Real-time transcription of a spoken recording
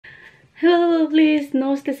Hello lovelies,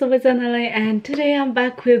 namaste sabaijanalai, and today I'm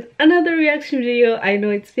back with another reaction video. I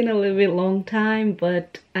know it's been a little bit long time,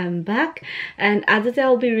 but I'm back, and as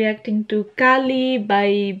I'll be reacting to Kali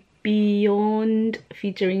by Beyond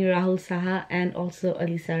featuring Rahul Shah and also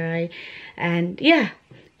Alisha Rai. And yeah,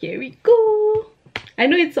 here we go. I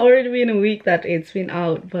know it's already been a week that it's been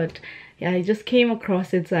out, but yeah, I just came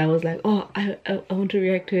across it, so I was like, oh, I want to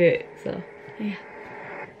react to it. So yeah.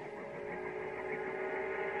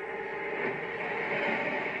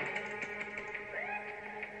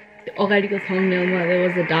 Already thumbnail, there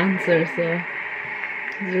was a dancer, so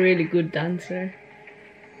he's a really good dancer.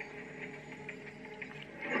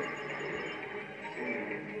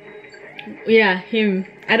 Yeah, him.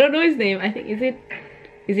 I don't know his name. I think is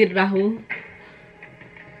it Rahul?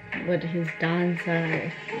 But his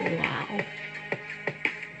dancer, wow.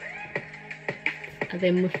 Are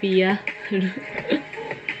they mafia?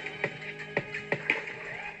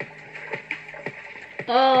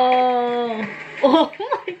 Oh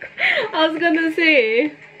my god, I was gonna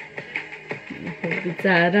say. Oh,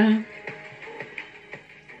 Bichara.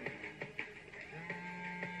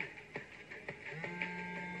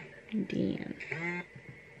 Damn.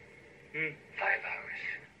 5 hours.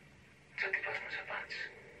 Jati pas ma sa 5.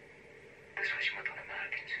 त्यसपछि म तँलाई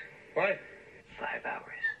मार्दिन्छु. Why? 5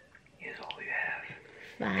 hours is all you have.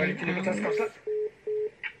 5 hours.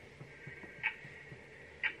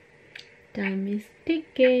 Time is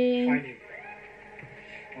ticking. Fine.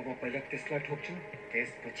 अब पहिला त्यसलाई ठोक्छु,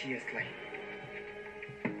 त्यसपछि यसलाई.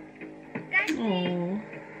 Oh,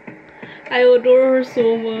 I adore her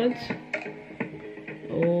so much.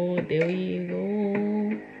 Oh, there we go.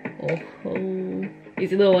 Oh,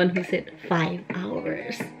 is the one who said 5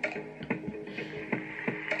 hours.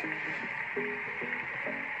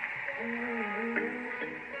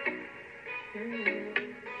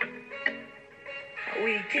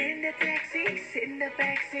 We get in the taxi, sit in the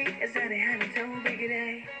backseat, as I had to big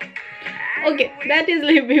day. Okay, that is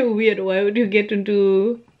like a bit weird. Why would you get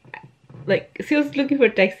into, like, she was looking for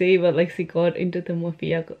taxi, but like she got into the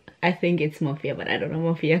mafia. I think it's mafia, but I don't know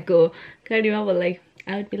mafia go. But like,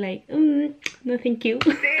 I would be like, no thank you.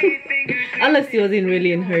 Unless she was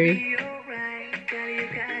really in a hurry.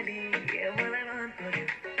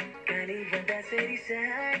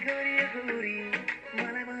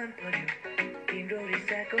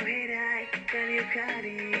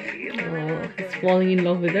 Oh, he's falling in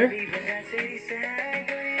love with her.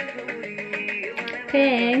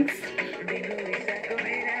 Thanks.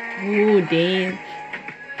 Oh, damn.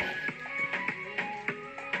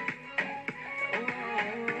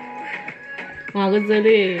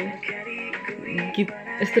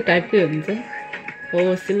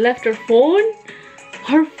 Oh, she left her phone?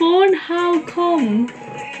 Her phone? How come?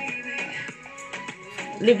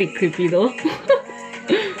 A little bit creepy though.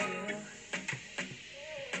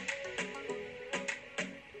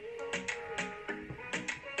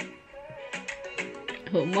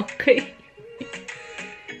 Oh, Makai.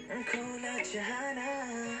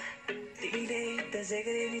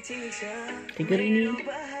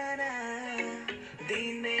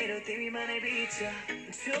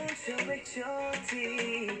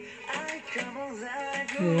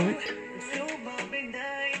 What?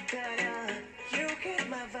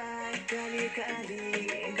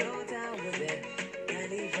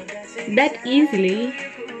 That easily?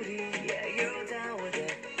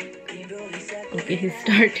 Okay, he's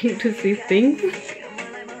starting to see things.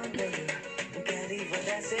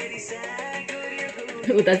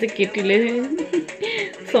 उता चाहिँ केटीले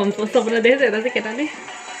सपना देखेछ यता चाहिँ केटाले.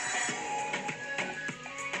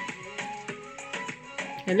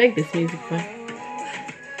 I like this music part.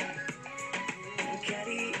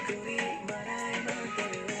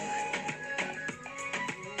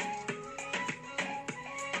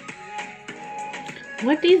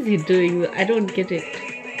 What is he doing? I don't get it.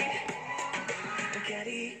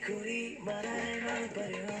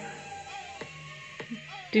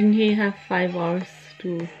 Didn't he have 5 hours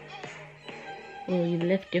to... Oh, you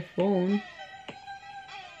left your phone.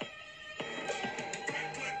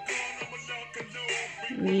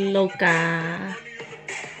 Loca.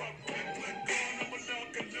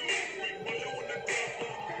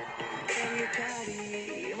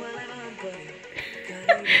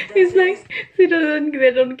 It's like they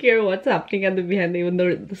don't care what's happening at the behind, even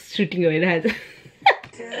though the shooting away has.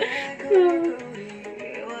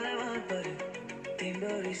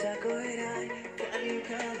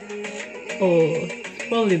 Oh,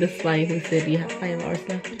 probably the spy who said you have 5 hours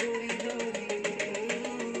left.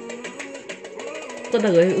 Kota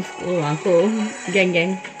gaya usko wako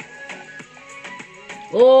gang.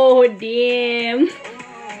 Oh damn.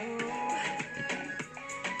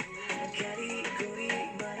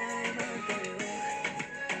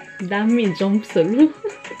 Dami jump solo.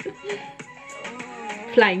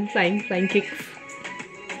 Flying kicks.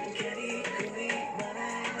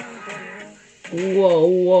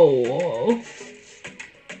 Whoa.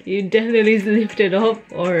 You definitely lifted up,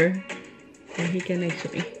 or he can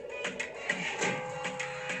actually.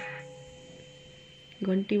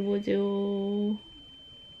 Ganti bojo.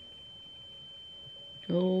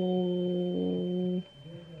 Oh,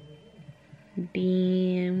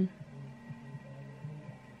 damn.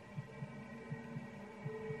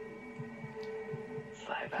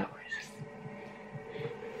 Five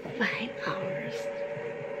hours.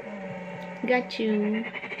 Got you.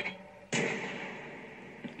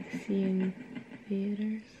 See you in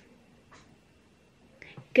theaters.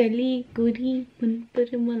 Kali Guri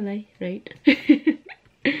Punpuramalai, right?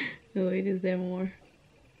 Oh, wait, is there more?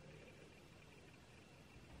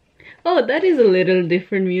 Oh, that is a little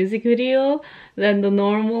different music video than the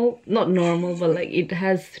normal. Not normal, but like it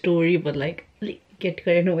has story, but like get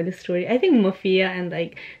carried away with the story. I think Mafia and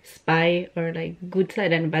like Spy, or like good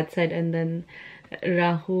side and bad side, and then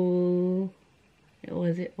Rahul.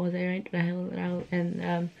 Was I right? Rahul,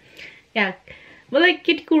 and yeah. But like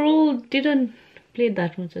Kitty Kurol didn't play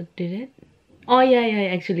that much, did it? Oh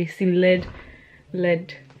yeah. Actually, she led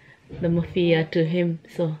the Mafia to him.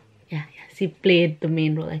 So yeah, she played the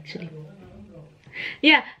main role actually.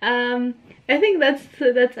 Yeah, I think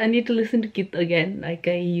that's I need to listen to Kit again, like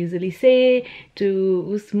I usually say, to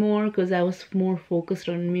Usmore, because I was more focused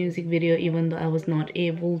on music video, even though I was not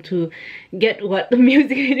able to get what the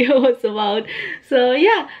music video was about. So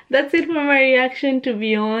yeah, that's it for my reaction to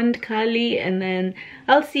Beyond Kali, and then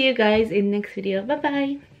I'll see you guys in next video. Bye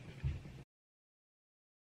bye.